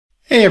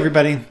Hey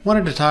everybody,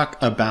 wanted to talk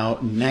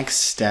about next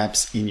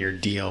steps in your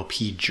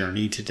DLP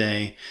journey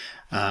today.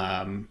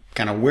 Kind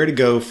of where to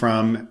go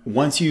from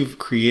once you've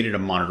created a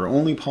monitor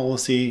only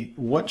policy,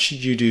 what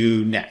should you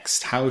do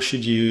next? How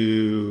should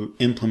you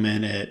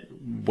implement it?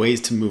 Ways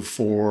to move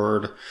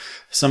forward,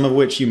 some of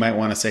which you might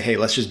want to say, hey,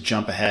 let's just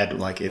jump ahead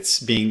like it's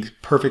being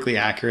perfectly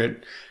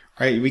accurate.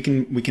 Right, we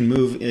can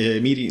move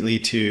immediately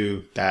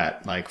to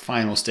that like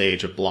final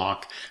stage of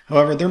block.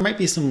 However, there might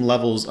be some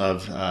levels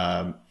of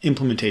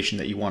implementation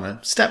that you want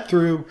to step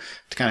through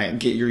to kind of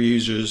get your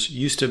users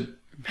used to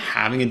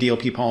having a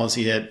DLP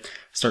policy hit,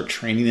 start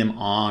training them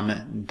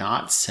on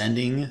not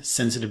sending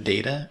sensitive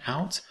data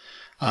out.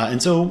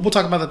 And so we'll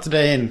talk about that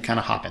today and kind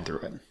of hop in through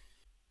it.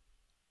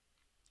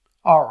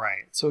 All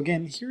right, so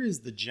again, here is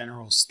the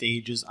general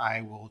stages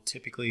I will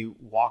typically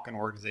walk an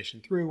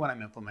organization through when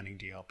I'm implementing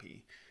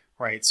DLP.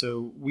 Right,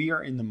 so we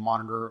are in the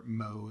monitor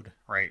mode,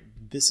 right?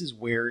 This is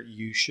where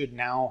you should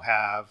now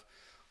have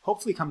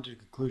hopefully come to the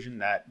conclusion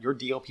that your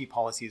DLP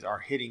policies are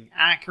hitting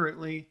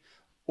accurately,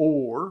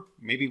 or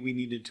maybe we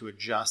needed to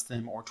adjust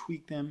them or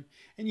tweak them,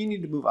 and you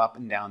need to move up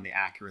and down the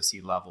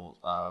accuracy level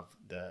of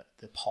the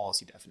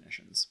policy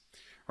definitions.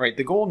 Right,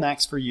 the goal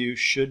next for you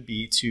should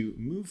be to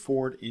move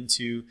forward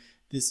into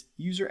this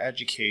user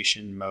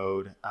education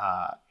mode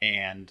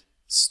and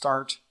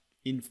start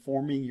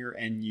informing your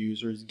end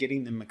users,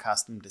 getting them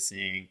accustomed to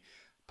seeing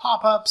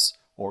pop-ups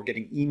or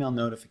getting email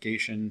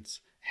notifications,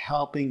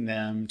 helping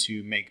them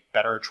to make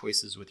better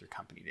choices with your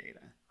company data,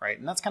 right?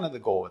 And that's kind of the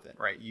goal with it,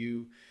 right?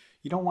 You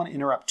don't want to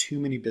interrupt too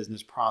many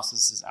business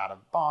processes out of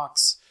the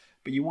box,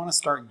 but you want to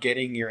start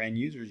getting your end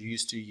users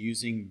used to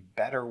using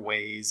better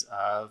ways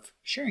of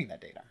sharing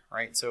that data,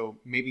 right? So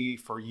maybe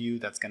for you,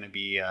 that's going to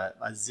be a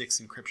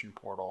Zix encryption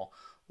portal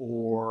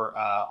or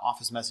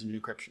Office message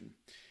encryption.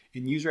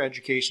 In user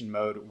education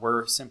mode,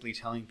 we're simply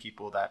telling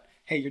people that,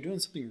 hey, you're doing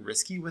something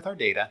risky with our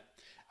data,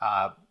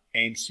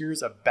 and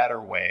here's a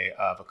better way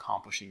of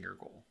accomplishing your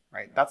goal,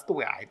 right? That's the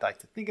way I'd like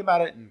to think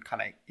about it, and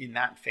kind of in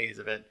that phase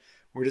of it,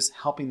 we're just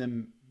helping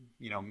them,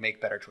 make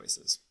better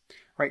choices,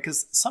 right?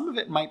 Because some of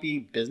it might be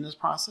business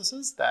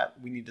processes that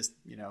we need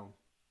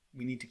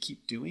to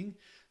keep doing.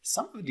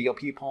 Some of the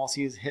DLP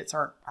policies hits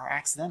are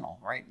accidental,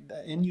 right?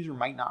 The end user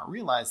might not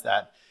realize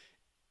that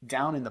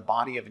down in the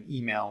body of an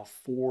email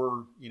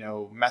 4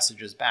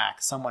 messages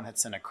back, someone had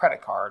sent a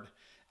credit card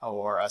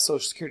or a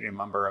social security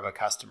number of a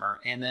customer.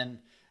 And then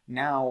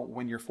now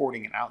when you're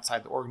forwarding it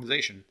outside the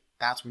organization,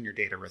 that's when your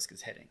data risk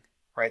is hitting,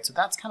 right? So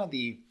that's kind of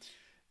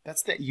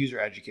that's the user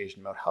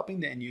education mode, helping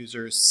the end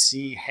users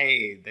see,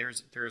 hey,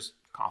 there's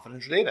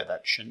confidential data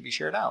that shouldn't be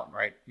shared out,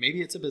 right?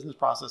 Maybe it's a business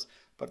process,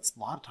 but a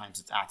lot of times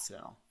it's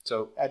accidental.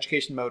 So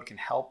education mode can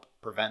help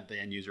prevent the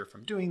end user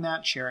from doing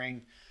that,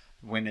 sharing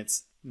when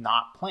it's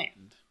not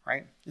planned,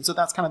 right? And so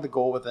that's kind of the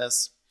goal with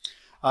this.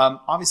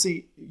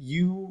 Obviously,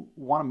 you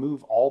want to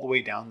move all the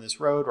way down this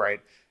road, right?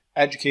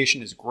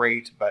 Education is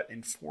great, but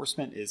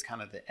enforcement is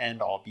kind of the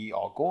end all be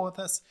all goal with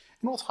this.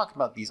 And we'll talk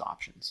about these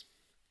options.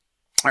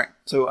 All right,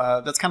 so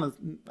that's kind of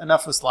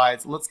enough of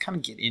slides. Let's kind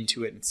of get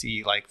into it and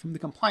see, like, from the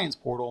compliance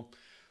portal,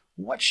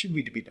 what should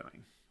we be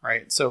doing,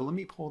 right? So let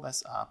me pull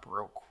this up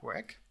real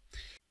quick.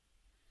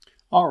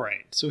 All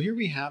right, so here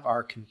we have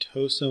our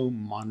Contoso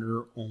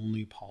monitor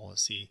only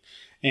policy.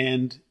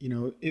 And,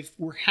 if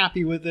we're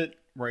happy with it,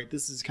 right,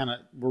 this is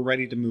we're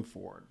ready to move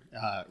forward,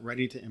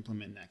 ready to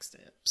implement next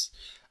steps.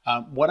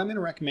 What I'm going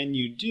to recommend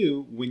you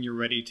do when you're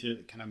ready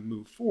to kind of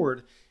move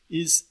forward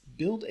is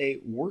build a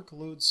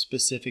workload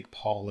specific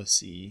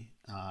policy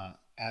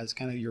as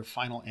kind of your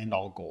final end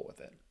all goal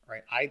with it,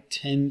 right? I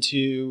tend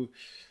to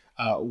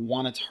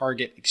want to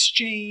target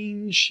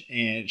Exchange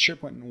and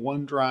SharePoint and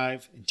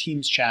OneDrive and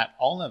Teams chat,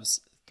 all have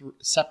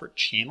separate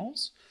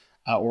channels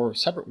or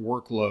separate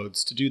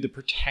workloads to do the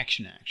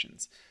protection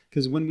actions.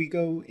 Because when we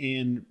go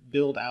and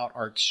build out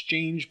our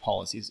Exchange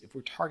policies, if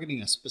we're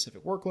targeting a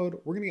specific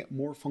workload, we're going to get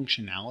more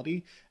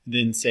functionality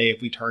than, say,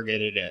 if we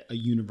targeted a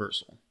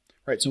universal.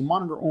 Right, so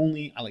monitor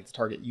only, I like to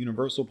target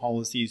universal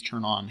policies,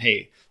 turn on,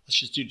 hey, let's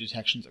just do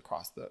detections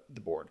across the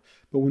board.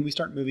 But when we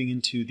start moving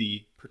into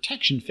the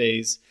protection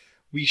phase,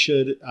 we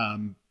should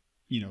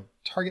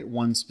target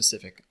one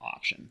specific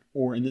option.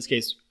 Or in this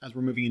case, as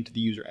we're moving into the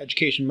user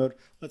education mode,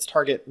 let's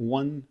target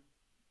one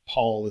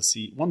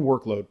policy, one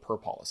workload per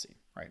policy,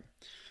 right?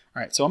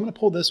 All right, so I'm going to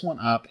pull this one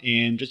up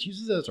and just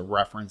use it as a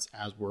reference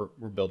as we're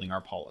building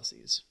our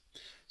policies.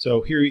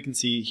 So here you can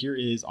see, here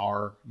is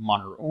our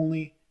monitor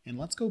only, and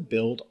let's go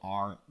build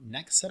our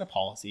next set of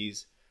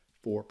policies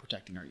for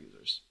protecting our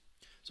users.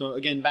 So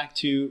again, back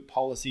to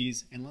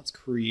policies, and let's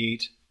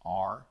create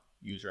our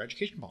user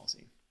education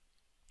policy.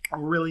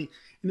 Really,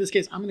 in this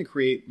case, I'm going to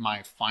create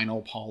my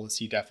final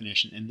policy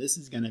definition, and this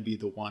is going to be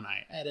the one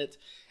I edit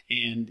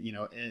and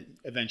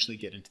eventually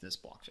get into this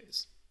block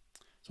phase.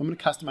 So I'm going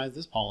to customize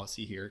this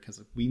policy here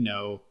because we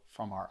know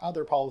from our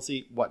other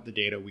policy what the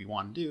data we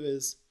want to do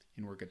is,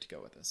 and we're good to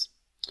go with this.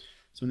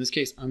 So in this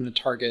case, I'm going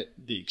to target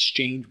the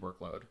Exchange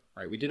workload,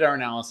 right? We did our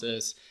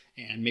analysis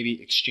and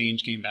maybe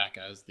Exchange came back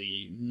as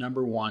the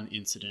 #1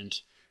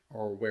 incident,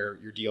 or where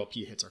your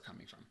DLP hits are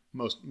coming from.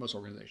 Most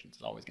organizations,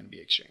 it's always going to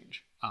be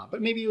Exchange.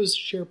 But maybe it was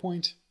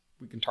SharePoint.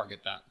 We can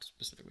target that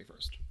specifically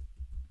first.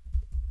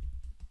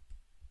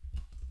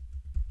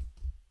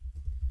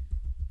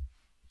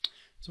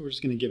 So we're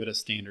just going to give it a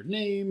standard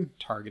name,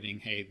 targeting,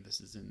 hey,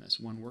 this is in this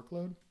one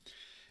workload.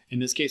 In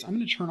this case, I'm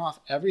going to turn off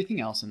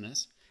everything else in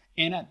this.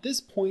 And at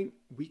this point,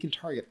 we can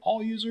target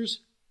all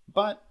users,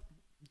 but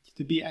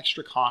to be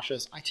extra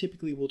cautious, I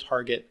typically will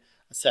target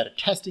a set of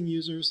testing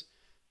users,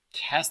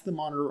 test the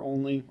monitor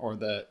only or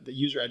the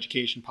user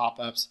education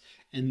pop-ups,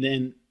 and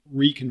then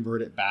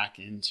reconvert it back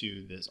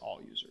into this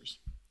all users.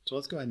 So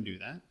let's go ahead and do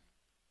that.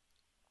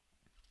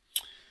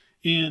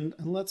 And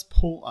let's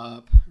pull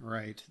up,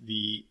 right,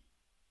 the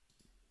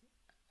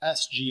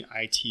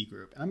SGIT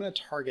group. And I'm going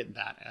to target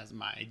that as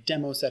my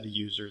demo set of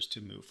users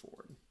to move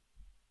forward.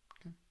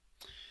 Okay.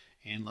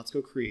 And let's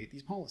go create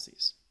these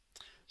policies.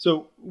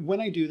 So when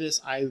I do this,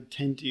 I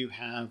tend to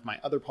have my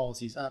other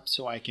policies up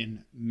so I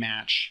can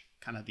match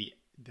kind of the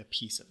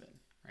piece of it,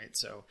 right?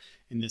 So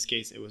in this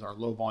case, it was our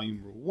low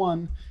volume rule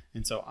 1.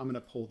 And so I'm going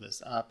to pull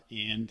this up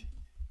and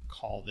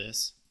call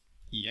this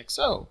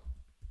EXO,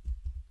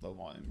 low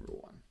volume rule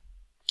 1.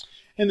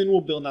 And then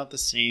we'll build out the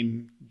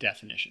same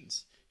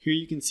definitions. Here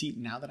you can see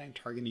now that I'm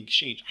targeting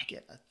Exchange, I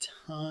get a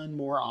ton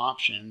more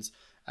options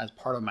as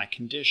part of my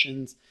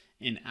conditions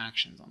and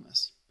actions on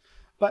this.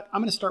 But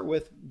I'm going to start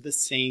with the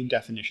same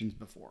definitions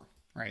before,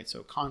 right?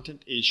 So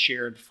content is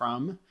shared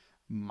from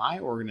my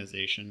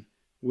organization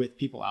with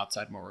people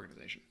outside my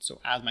organization.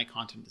 So as my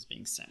content is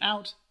being sent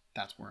out,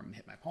 that's where I'm going to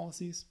hit my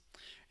policies.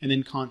 And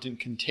then content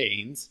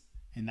contains,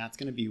 and that's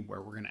going to be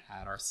where we're going to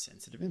add our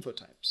sensitive info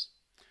types.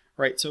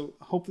 Right, so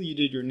hopefully you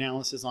did your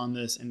analysis on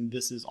this and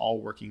this is all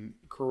working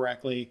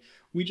correctly.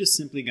 We just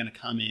simply going to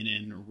come in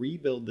and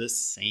rebuild this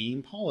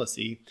same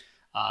policy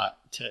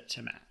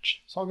to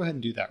match. So I'll go ahead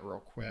and do that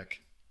real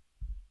quick.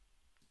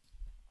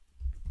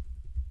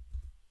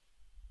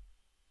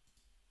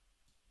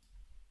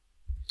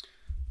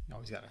 You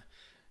always got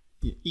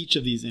to, each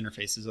of these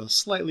interfaces are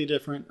slightly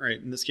different,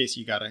 right? In this case,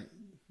 you got to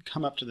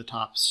come up to the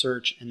top,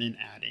 search, and then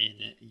add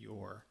in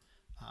your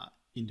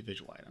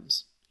individual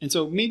items. And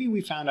so maybe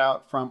we found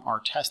out from our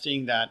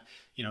testing that,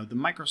 the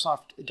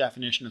Microsoft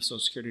definition of Social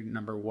Security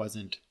number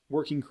wasn't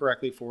working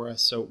correctly for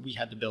us. So we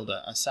had to build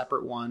a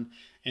separate one.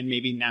 And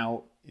maybe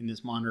now in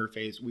this monitor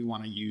phase, we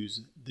want to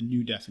use the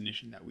new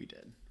definition that we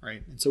did,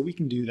 right? And so we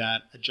can do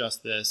that,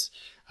 adjust this,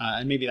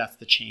 and maybe that's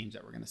the change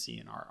that we're going to see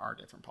in our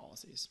different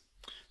policies.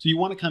 So you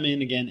want to come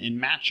in again and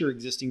match your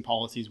existing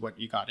policies, what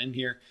you got in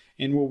here,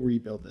 and we'll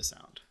rebuild this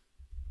out.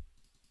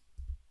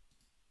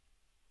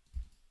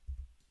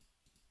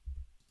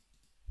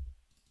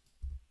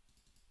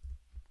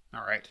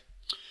 All right,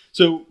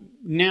 so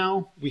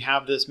now we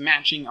have this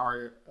matching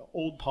our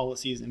old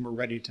policies and we're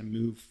ready to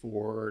move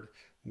forward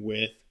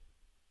with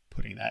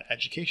putting that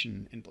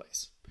education in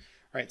place. All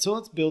right, so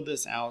let's build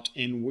this out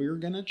and we're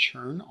gonna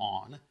turn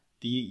on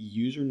the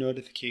user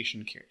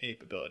notification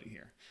capability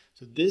here.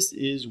 So this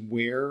is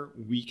where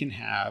we can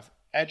have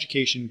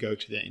education go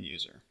to the end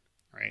user,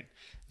 right?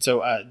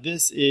 So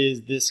this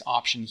is this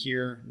option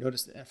here.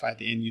 Notify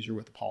the end user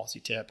with a policy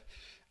tip.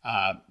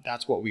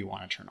 That's what we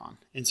want to turn on.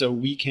 And so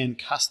we can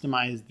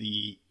customize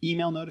the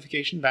email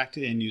notification back to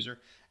the end user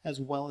as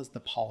well as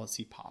the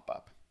policy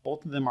pop-up.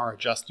 Both of them are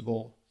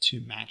adjustable to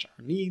match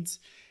our needs.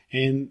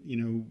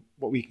 And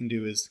what we can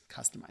do is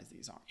customize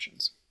these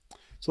options.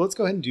 So let's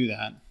go ahead and do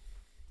that.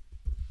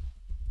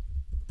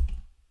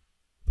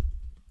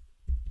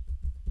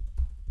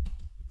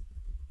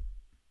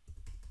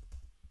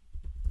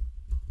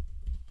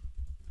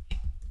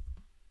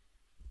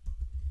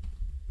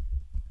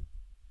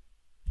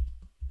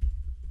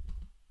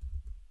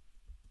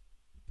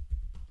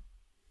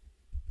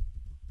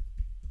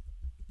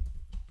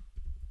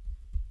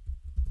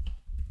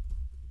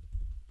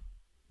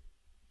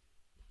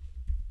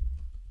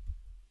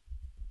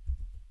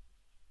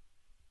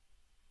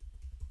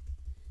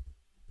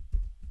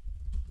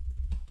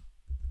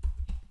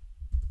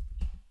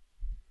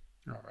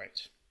 All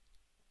right.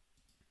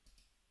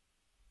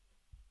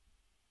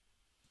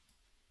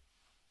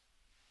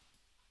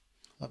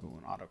 Love it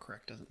when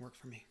autocorrect doesn't work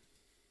for me.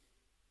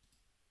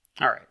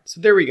 All right,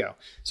 so there we go.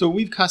 So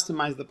we've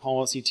customized the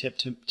policy tip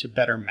to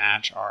better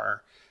match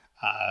our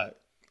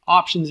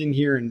options in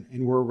here,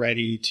 and we're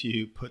ready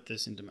to put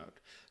this into mode.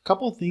 A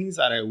couple of things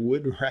that I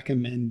would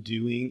recommend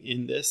doing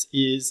in this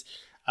is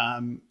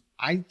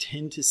I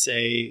tend to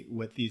say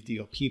with these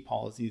DLP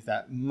policies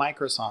that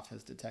Microsoft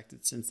has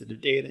detected sensitive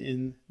data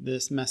in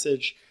this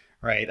message,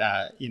 right?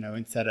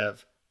 Instead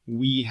of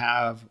we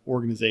have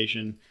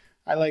organization,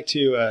 I like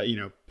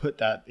to, put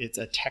that it's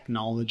a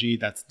technology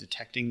that's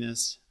detecting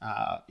this.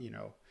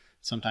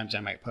 Sometimes I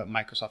might put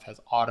Microsoft has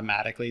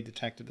automatically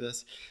detected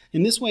this.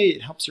 In this way,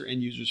 it helps your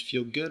end users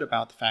feel good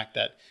about the fact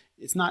that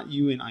it's not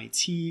you in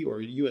IT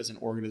or you as an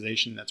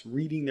organization that's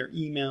reading their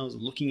emails,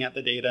 looking at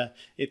the data.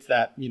 It's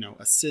that,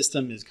 a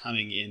system is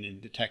coming in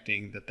and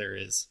detecting that there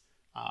is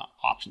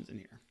options in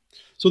here.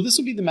 So this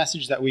will be the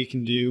message that we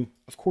can do.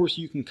 Of course,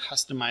 you can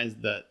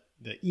customize the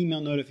the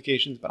email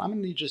notifications, but I'm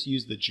going to just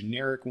use the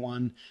generic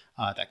one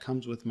that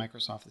comes with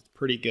Microsoft. It's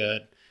pretty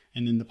good.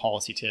 And then the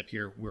policy tip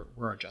here,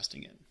 we're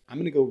adjusting it. I'm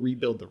going to go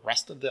rebuild the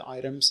rest of the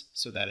items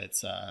so that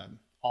it's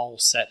all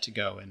set to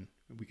go and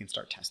we can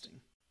start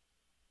testing.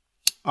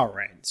 All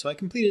right, so I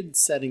completed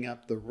setting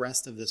up the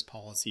rest of this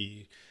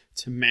policy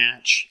to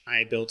match.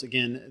 I built,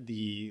 again,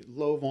 the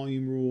low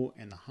volume rule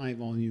and the high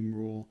volume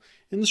rule.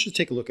 And let's just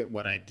take a look at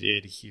what I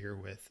did here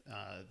with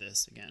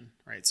this again,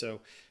 right? So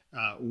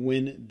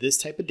when this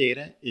type of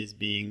data is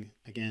being,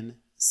 again,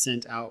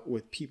 sent out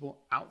with people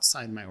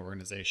outside my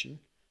organization,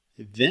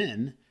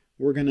 then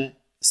we're going to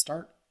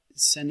start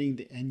sending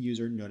the end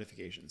user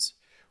notifications.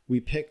 We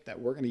picked that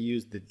we're going to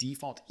use the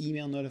default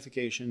email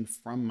notification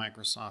from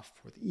Microsoft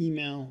for the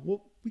email.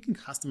 Well, we can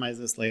customize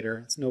this later.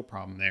 It's no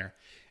problem there.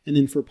 And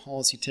then for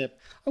policy tip,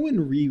 I went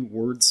and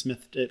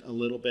re-wordsmithed it a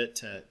little bit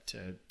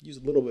to use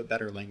a little bit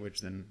better language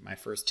than my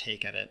first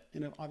take at it.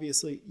 And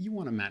obviously, you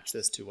want to match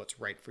this to what's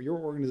right for your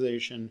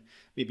organization.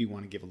 Maybe you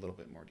want to give a little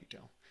bit more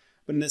detail.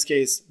 But in this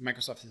case,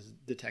 Microsoft has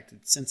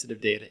detected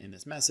sensitive data in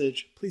this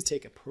message. Please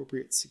take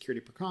appropriate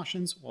security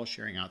precautions while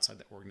sharing outside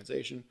the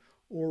organization,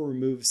 or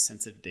remove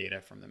sensitive data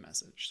from the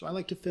message. So I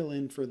like to fill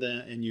in for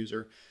the end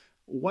user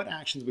what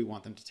actions we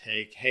want them to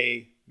take.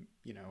 Hey,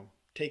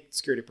 take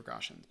security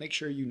precautions. Make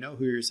sure you know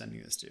who you're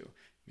sending this to.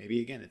 Maybe,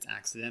 again, it's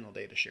accidental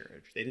data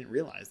sharing. They didn't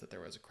realize that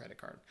there was a credit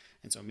card.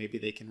 And so maybe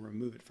they can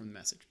remove it from the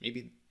message.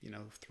 Maybe,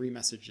 3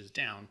 messages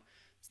down,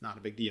 it's not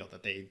a big deal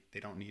that they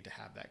don't need to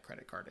have that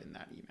credit card in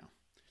that email.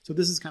 So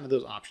this is kind of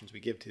those options we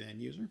give to the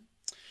end user.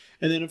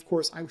 And then, of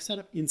course, I set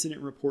up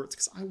incident reports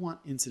because I want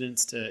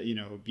incidents to,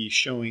 be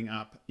showing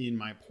up in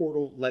my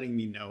portal, letting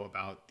me know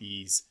about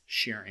these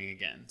sharing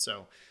again.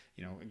 So,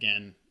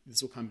 again,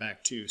 this will come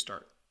back to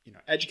start,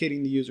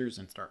 educating the users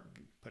and start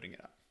putting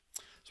it up.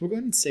 So we'll go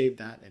ahead and save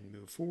that and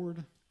move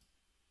forward.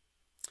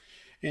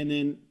 And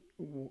then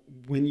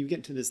when you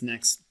get to this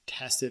next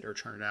test it or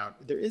turn it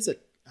out, there is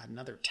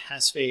another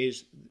test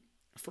phase.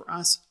 For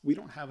us, we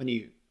don't have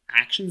any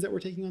actions that we're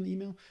taking on the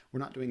email. We're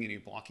not doing any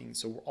blocking.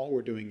 So all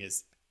we're doing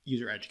is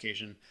user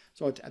education.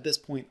 So at this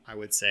point, I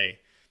would say,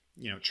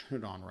 turn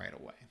it on right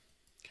away.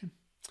 Okay.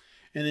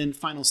 And then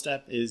final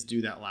step is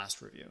do that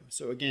last review.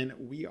 So again,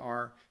 we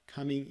are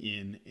coming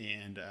in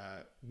and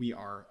we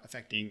are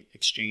affecting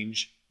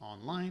Exchange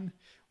Online.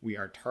 We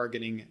are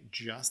targeting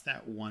just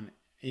that one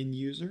end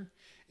user.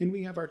 And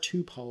we have our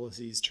 2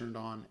 policies turned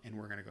on and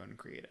we're going to go ahead and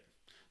create it.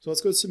 So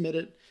let's go submit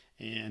it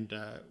and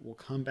we'll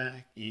come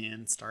back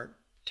and start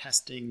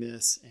testing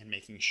this and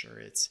making sure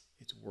it's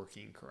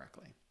working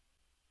correctly.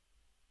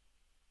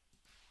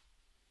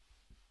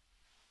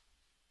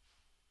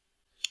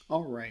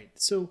 All right,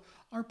 so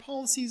our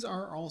policies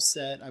are all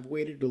set. I've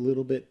waited a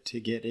little bit to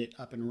get it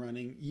up and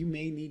running. You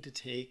may need to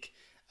take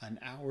an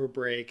hour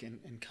break and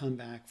come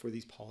back for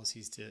these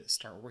policies to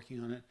start working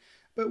on it,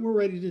 but we're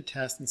ready to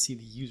test and see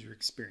the user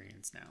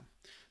experience now.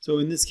 So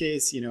in this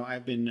case,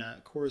 I've been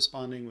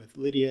corresponding with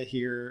Lydia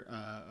here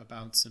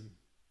about some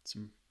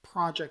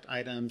project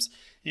items,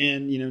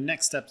 and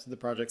next steps of the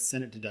project,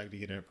 send it to Doug to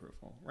get an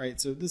approval, right?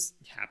 So this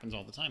happens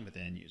all the time with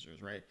end users,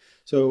 right?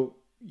 So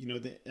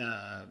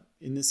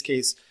in this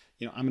case,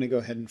 I'm going to go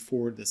ahead and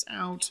forward this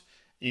out.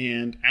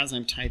 And as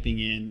I'm typing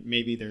in,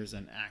 maybe there's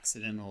an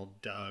accidental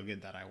Doug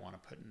that I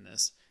want to put in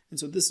this. And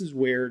so this is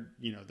where,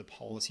 the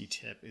policy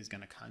tip is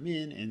going to come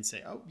in and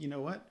say, oh, you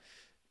know what?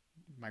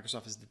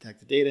 Microsoft has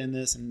detected data in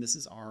this, and this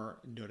is our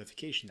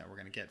notification that we're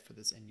going to get for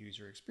this end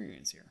user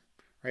experience here,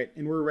 right?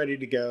 And we're ready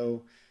to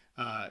go.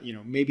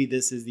 Maybe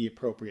this is the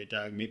appropriate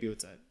Doug. Maybe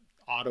it's an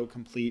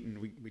autocomplete and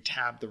we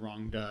tabbed the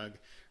wrong Doug,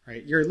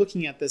 right? You're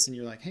looking at this and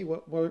you're like, hey,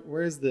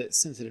 where's the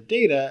sensitive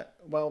data?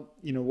 Well,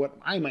 what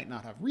I might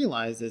not have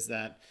realized is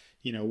that,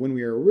 when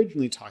we were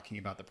originally talking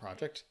about the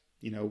project,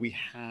 we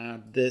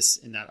had this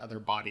in that other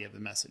body of the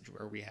message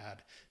where we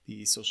had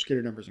the social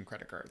security numbers and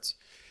credit cards.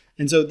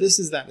 And so this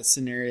is that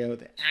scenario,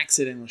 the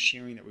accidental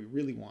sharing that we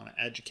really want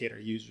to educate our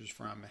users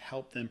from,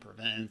 help them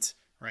prevent,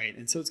 right?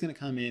 And so it's going to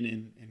come in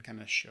and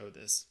kind of show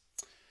this.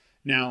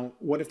 Now,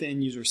 what if the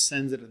end user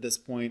sends it at this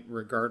point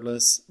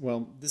regardless?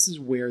 Well, this is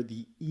where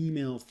the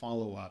email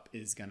follow-up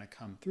is going to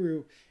come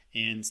through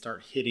and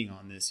start hitting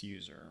on this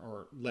user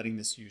or letting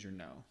this user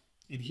know.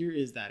 And here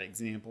is that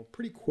example,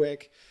 pretty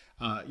quick.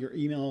 Your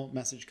email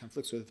message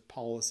conflicts with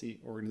policy,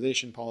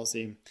 organization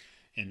policy,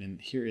 and then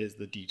here is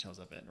the details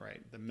of it,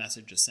 right? The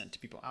message is sent to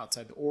people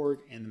outside the org,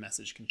 and the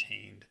message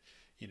contained,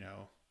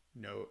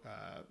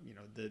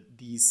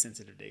 these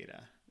sensitive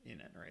data in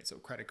it, right? So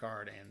credit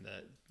card and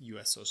the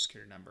US social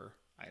security number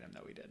item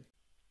that we did.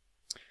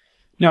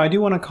 Now, I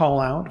do want to call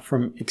out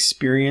from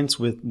experience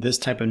with this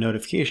type of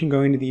notification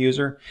going to the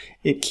user,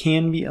 it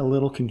can be a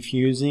little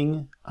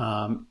confusing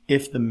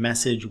if the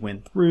message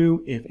went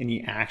through, if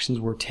any actions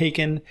were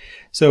taken.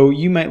 So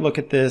you might look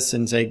at this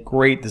and say,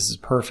 great, this is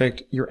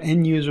perfect. Your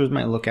end users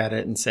might look at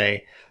it and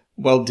say,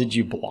 well, did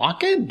you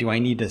block it? Do I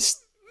need to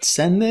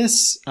send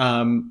this.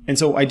 And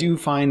so I do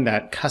find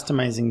that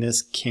customizing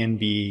this can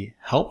be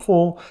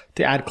helpful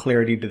to add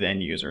clarity to the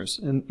end users.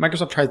 And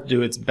Microsoft tries to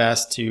do its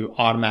best to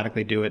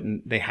automatically do it,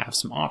 and they have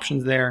some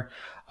options there,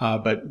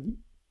 but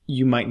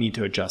you might need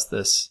to adjust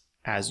this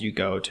as you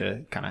go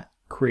to kind of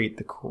create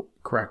the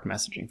correct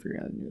messaging for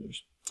your end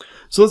users.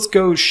 So let's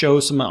go show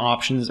some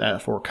options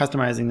for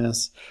customizing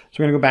this. So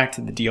we're going to go back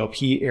to the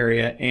DLP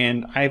area,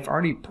 and I've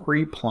already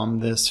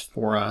pre-plumbed this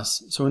for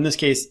us. So in this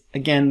case,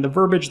 again, the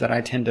verbiage that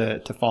I tend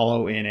to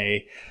follow in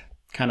a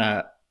kind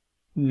of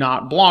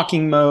not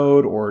blocking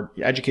mode or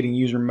educating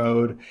user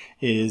mode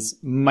is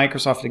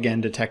Microsoft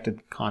again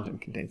detected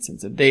content contains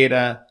sensitive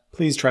data.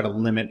 Please try to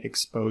limit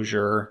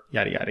exposure,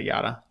 yada, yada,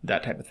 yada,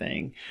 that type of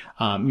thing.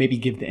 Maybe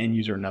give the end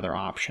user another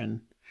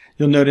option.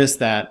 You'll notice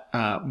that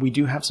we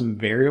do have some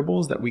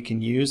variables that we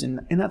can use,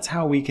 and that's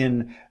how we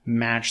can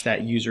match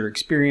that user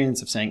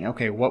experience of saying,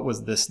 okay, what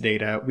was this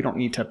data? We don't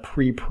need to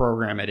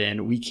pre-program it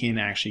in. We can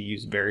actually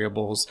use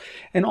variables,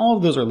 and all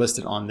of those are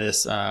listed on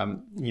this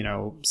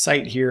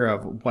site here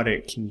of what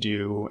it can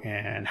do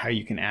and how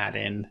you can add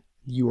in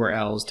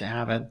URLs to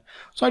have it.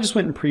 So I just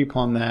went and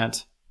pre-plumbed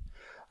that.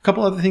 A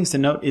couple other things to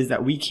note is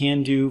that we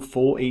can do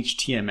full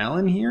HTML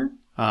in here.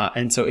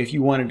 And so if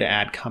you wanted to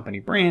add company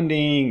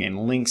branding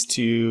and links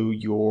to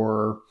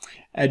your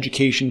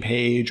education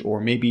page,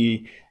 or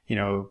maybe,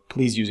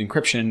 please use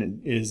encryption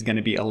is going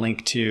to be a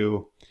link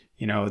to,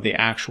 the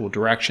actual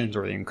directions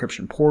or the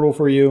encryption portal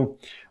for you,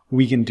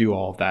 we can do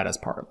all of that as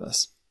part of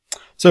this.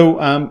 So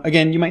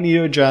again, you might need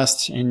to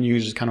adjust, and you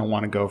just kind of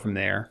want to go from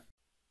there.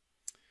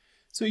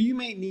 So you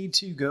may need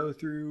to go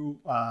through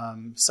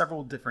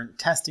several different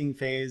testing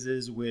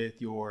phases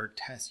with your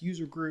test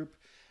user group.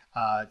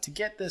 To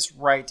get this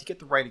right, to get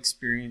the right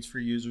experience for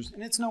users.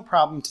 And it's no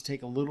problem to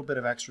take a little bit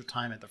of extra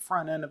time at the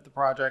front end of the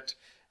project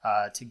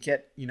to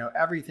get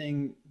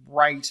everything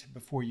right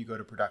before you go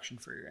to production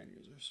for your end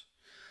users.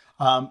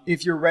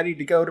 If you're ready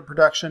to go to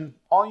production,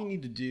 all you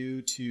need to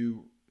do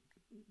to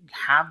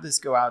have this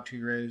go out to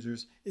your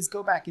users is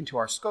go back into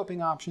our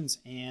scoping options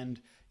and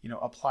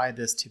apply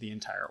this to the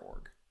entire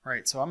org.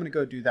 Right, so I'm going to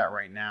go do that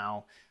right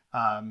now.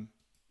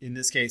 In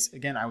this case,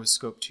 again, I was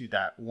scoped to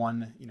that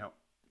one,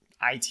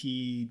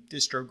 IT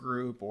distro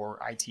group or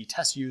IT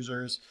test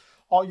users.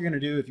 All you're going to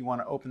do if you want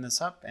to open this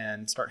up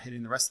and start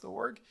hitting the rest of the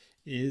org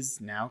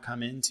is now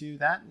come into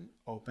that and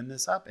open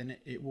this up, and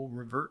it will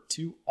revert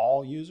to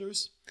all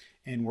users,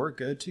 and we're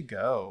good to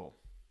go.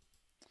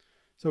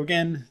 So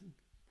again,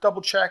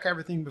 double check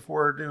everything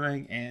before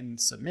doing and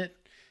submit,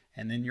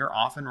 and then you're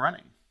off and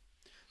running.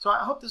 So I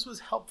hope this was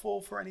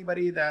helpful for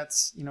anybody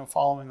that's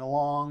following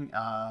along.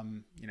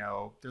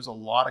 There's a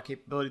lot of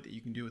capability that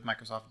you can do with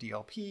Microsoft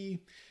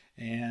DLP.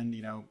 And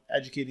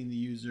educating the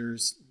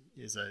users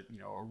is a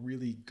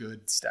really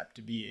good step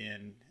to be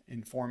in,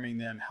 informing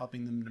them,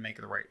 helping them to make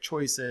the right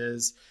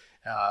choices,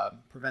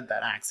 prevent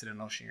that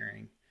accidental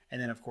sharing.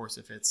 And then of course,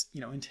 if it's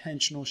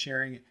intentional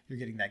sharing, you're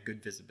getting that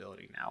good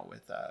visibility now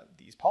with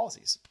these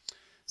policies.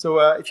 So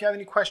if you have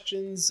any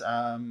questions,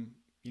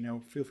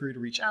 feel free to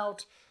reach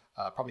out.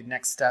 Probably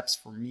next steps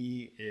for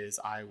me is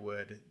I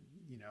would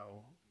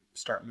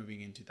start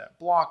moving into that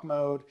block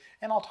mode,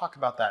 and I'll talk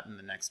about that in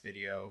the next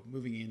video,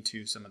 moving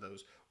into some of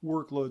those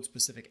workload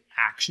specific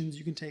actions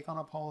you can take on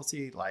a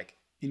policy, like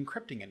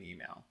encrypting an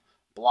email,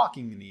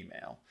 blocking an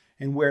email,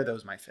 and where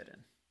those might fit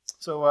in.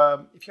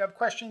 So if you have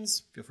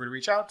questions, feel free to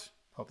reach out.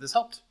 Hope this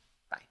helped.